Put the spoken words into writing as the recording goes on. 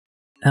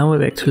And we're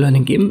back to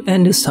learning Gimp,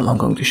 and this time I'm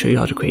going to show you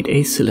how to create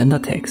a cylinder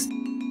text.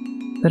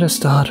 Let us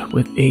start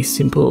with a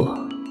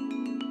simple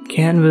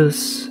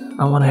canvas.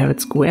 I want to have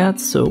it squared,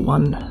 so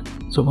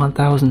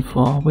 1000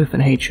 for width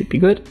and height should be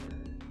good.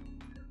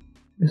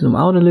 We zoom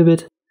out a little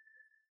bit.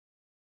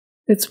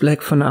 It's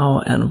black for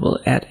now, and we'll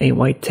add a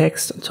white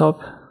text on top.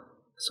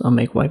 So I'll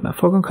make white my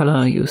foreground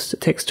color, use the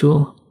text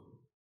tool.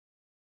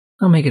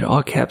 I'll make it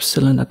all caps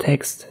cylinder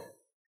text.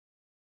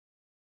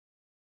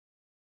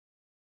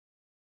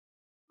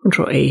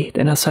 Ctrl A,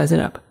 then I'll size it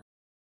up.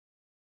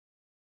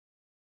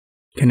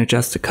 You can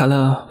adjust the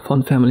color,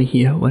 font family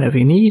here, whatever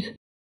you need.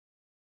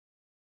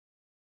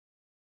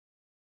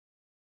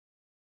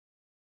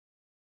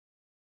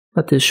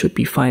 But this should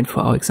be fine for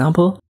our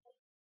example.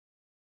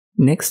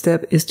 Next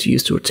step is to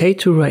use the rotate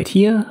tool right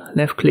here,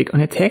 left click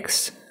on your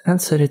text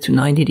and set it to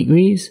 90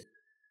 degrees.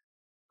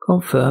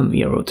 Confirm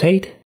via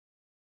rotate.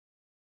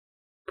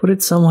 Put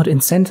it somewhat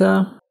in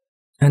center.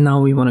 And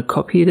now we want to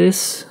copy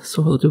this,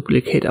 so we'll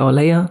duplicate our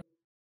layer.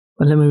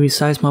 But let me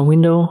resize my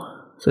window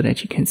so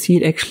that you can see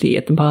it actually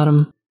at the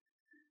bottom.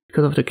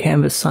 Because of the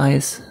canvas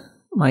size,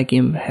 my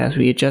Gimp has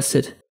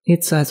readjusted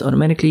its size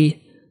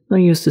automatically. I'll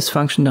use this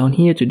function down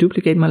here to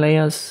duplicate my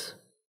layers.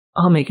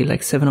 I'll make it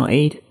like 7 or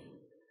 8.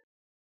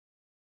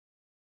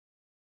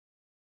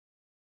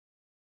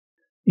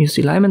 Use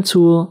the alignment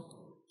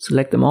tool,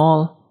 select them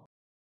all.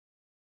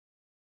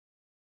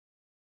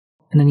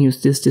 And then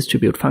use this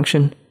distribute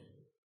function.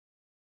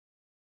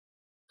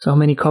 So how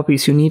many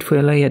copies you need for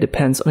your layer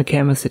depends on the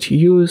canvas that you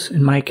use.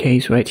 In my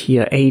case right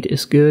here 8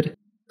 is good,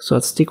 so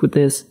I'll stick with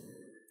this.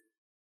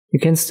 You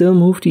can still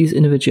move these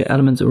individual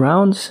elements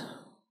around,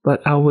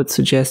 but I would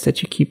suggest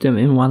that you keep them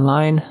in one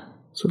line,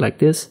 so like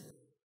this.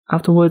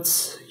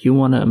 Afterwards you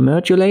want to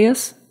merge your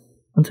layers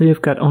until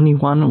you've got only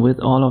one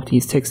with all of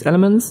these text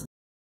elements.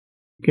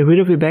 Get rid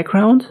of your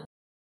background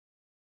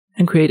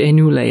and create a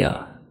new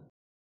layer.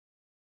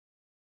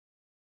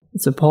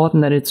 It's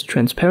important that it's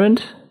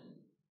transparent.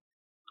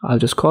 I'll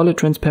just call it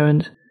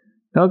transparent.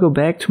 I'll go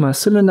back to my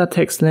cylinder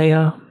text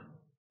layer,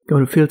 go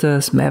to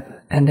filters,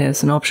 map, and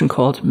there's an option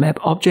called map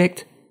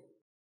object.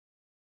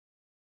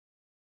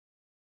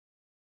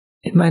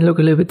 It might look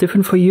a little bit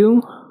different for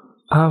you.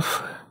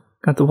 I've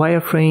got the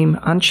wireframe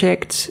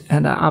unchecked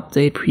and I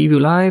update preview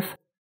live.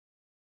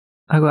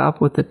 I go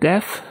up with the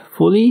depth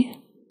fully,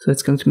 so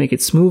it's going to make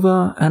it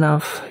smoother, and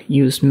I've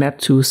used map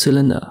to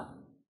cylinder.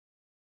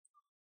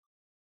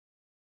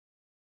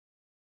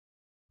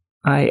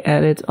 I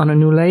add it on a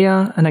new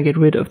layer and I get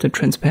rid of the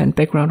transparent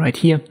background right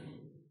here.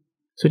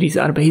 So these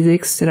are the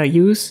basics that I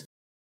use.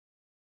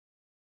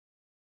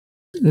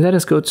 Let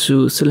us go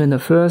to cylinder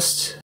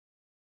first.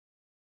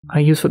 I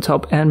use for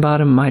top and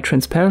bottom my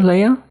transparent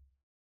layer.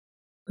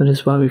 That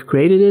is why we've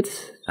created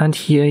it. And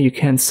here you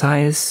can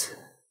size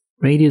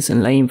radius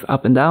and length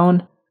up and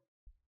down.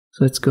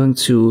 So it's going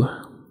to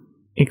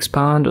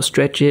expand or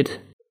stretch it.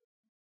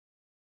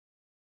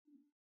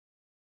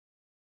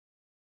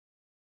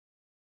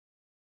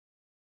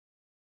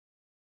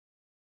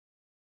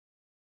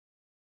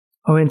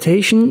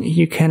 Orientation,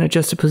 you can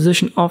adjust the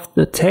position of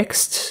the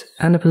text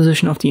and the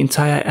position of the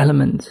entire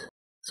element.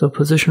 So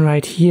position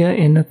right here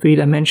in the 3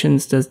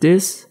 dimensions does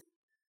this.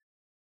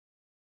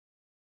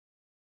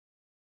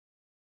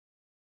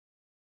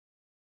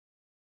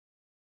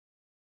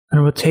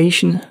 And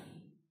rotation,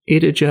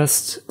 it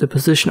adjusts the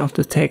position of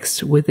the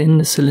text within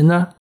the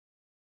cylinder.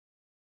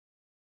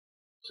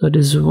 So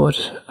this is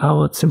what I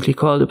would simply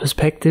call the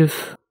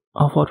perspective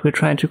of what we're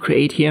trying to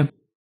create here.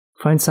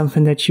 Find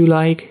something that you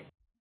like.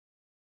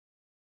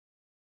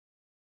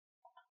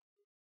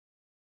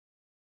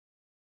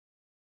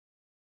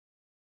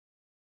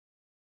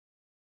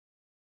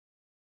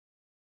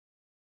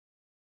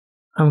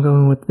 I'm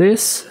going with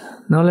this.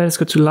 Now let us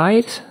go to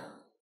light.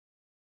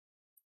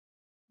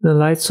 The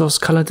light source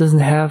color doesn't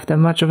have that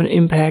much of an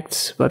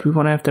impact, but we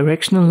want to have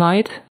directional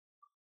light.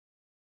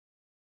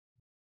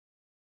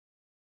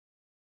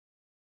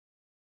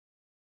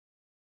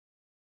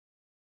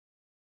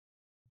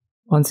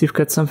 Once you've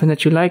got something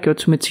that you like, go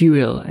to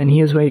material, and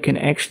here's where you can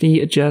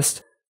actually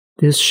adjust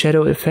this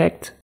shadow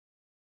effect.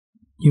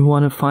 You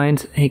want to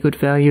find a good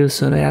value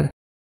so that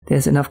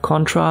there's enough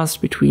contrast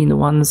between the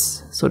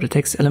ones, so the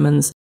text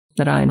elements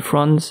that are in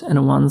front and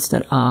the ones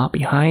that are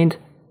behind.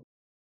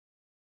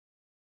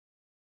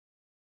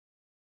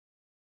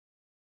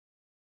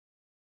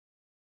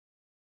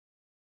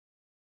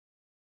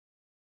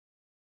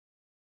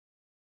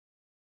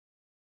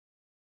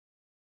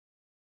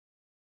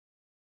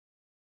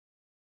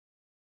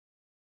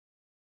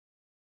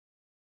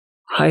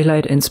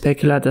 Highlight and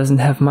specular doesn't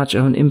have much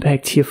of an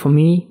impact here for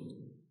me,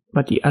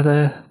 but the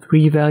other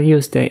 3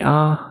 values, they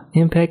are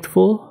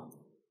impactful.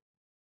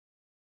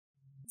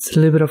 It's a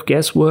little bit of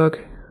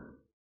guesswork.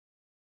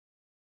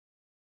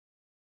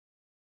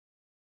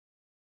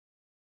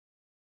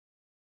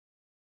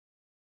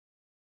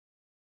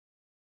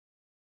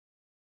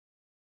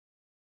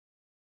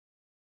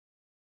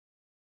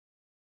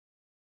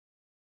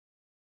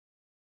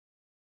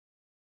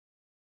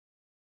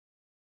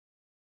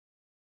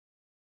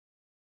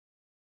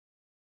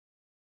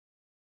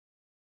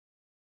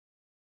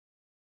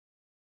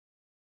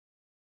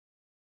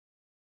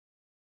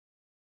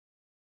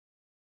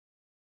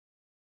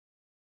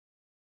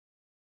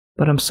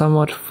 but I'm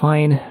somewhat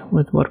fine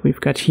with what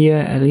we've got here.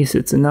 At least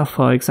it's enough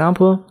for our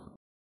example.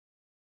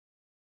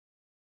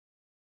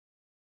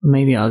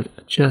 Maybe I'll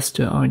adjust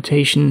the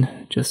orientation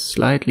just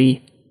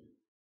slightly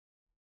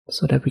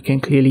so that we can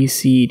clearly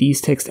see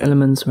these text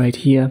elements right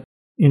here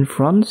in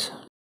front.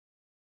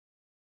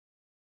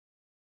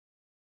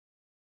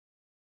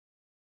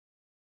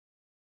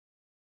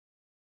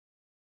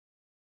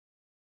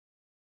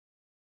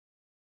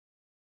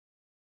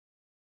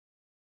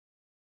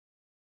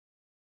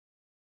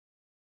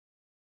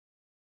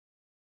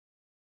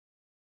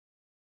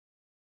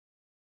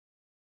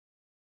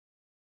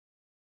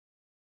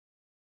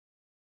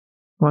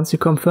 Once you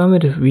confirm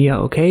it, we are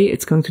okay.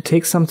 It's going to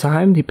take some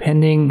time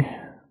depending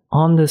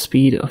on the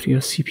speed of your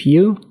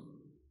CPU.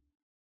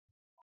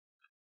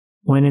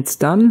 When it's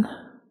done,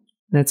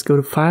 let's go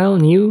to File,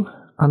 New,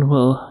 and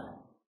we'll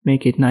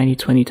make it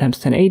 9020 x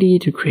 1080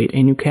 to create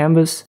a new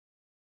canvas.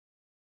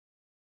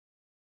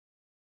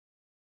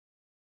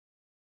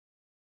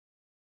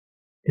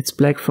 It's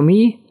black for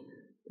me.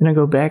 Then I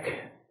go back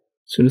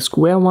to the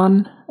square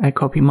one. I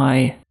copy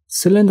my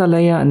cylinder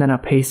layer and then I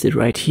paste it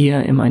right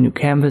here in my new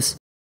canvas.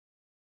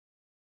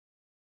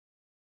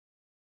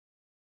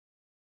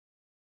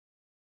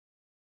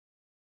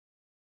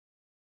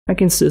 I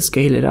can still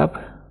scale it up.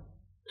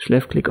 Just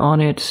left click on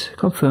it,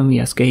 confirm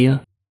via scale.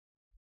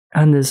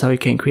 And this is how you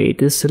can create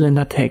this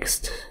cylinder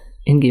text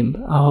in Gimp.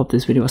 I hope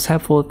this video was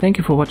helpful. Thank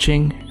you for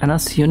watching and I'll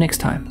see you next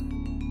time.